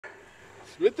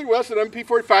Smith & Wesson M&P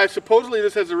 40c. Supposedly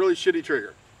this has a really shitty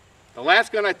trigger. The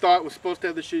last gun I thought was supposed to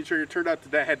have the shitty trigger turned out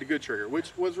that had the good trigger,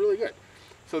 which was really good.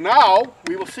 So now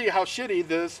we will see how shitty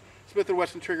this Smith &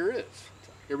 Wesson trigger is.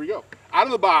 So here we go. Out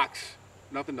of the box,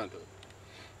 nothing done to it.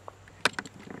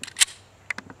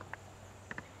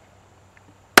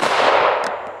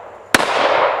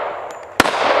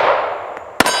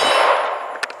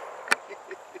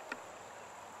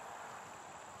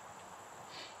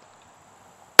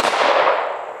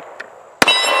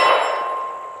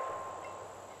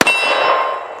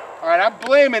 All right, I'm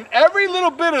blaming every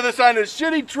little bit of this on this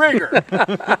shitty trigger.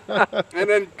 And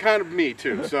then kind of me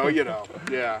too, so you know,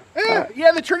 yeah.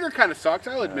 Yeah, the trigger kind of sucks,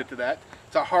 I'll admit to that.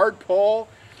 It's a hard pull.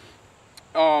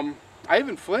 I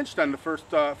even flinched on the first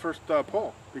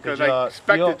pull because I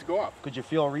expected it to go off. Could you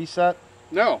feel a reset?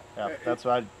 No. Yeah, that's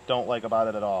what I don't like about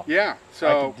it at all. Yeah, so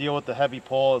I could deal with the heavy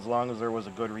pull as long as there was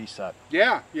a good reset.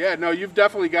 Yeah, no, you've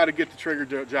definitely got to get the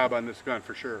trigger job on this gun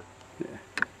for sure. Yeah.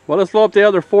 Well, let's load up the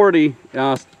other 40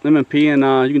 M&P and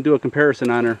you can do a comparison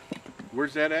on her.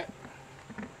 Where's that at?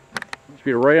 Should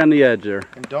be right on the edge there.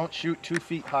 And don't shoot 2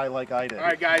 feet high like I did. All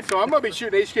right, guys, so I'm going to be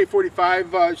shooting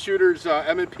HK45 shooters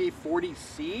M&P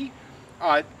 40c.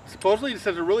 Supposedly this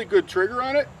has a really good trigger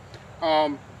on it.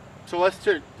 So let's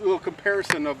do a little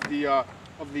comparison of the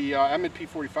M&P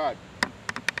 45.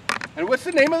 And what's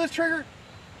the name of this trigger?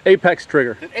 Apex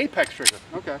trigger. An Apex trigger,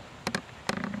 okay.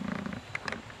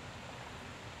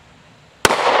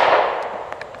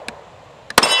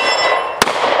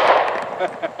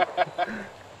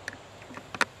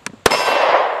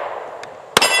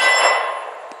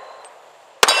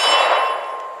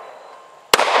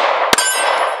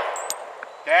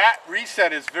 That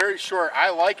reset is very short. I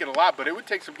like it a lot, but it would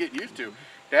take some getting used to.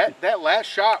 That last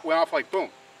shot went off like boom.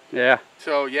 Yeah.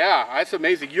 So yeah, that's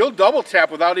amazing. You'll double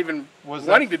tap without even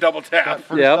wanting to double tap. That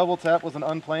first double tap was an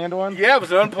unplanned one? Yeah, it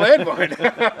was an unplanned one.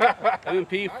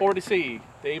 M&P 40c,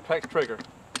 the Apex trigger.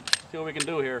 See what we can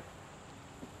do here.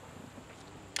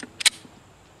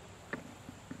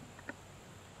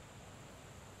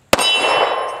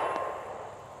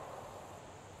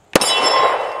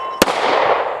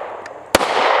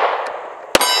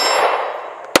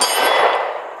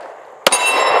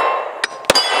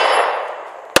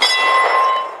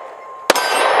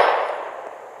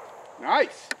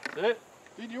 Nice. That's it.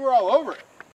 Dude, you were all over it.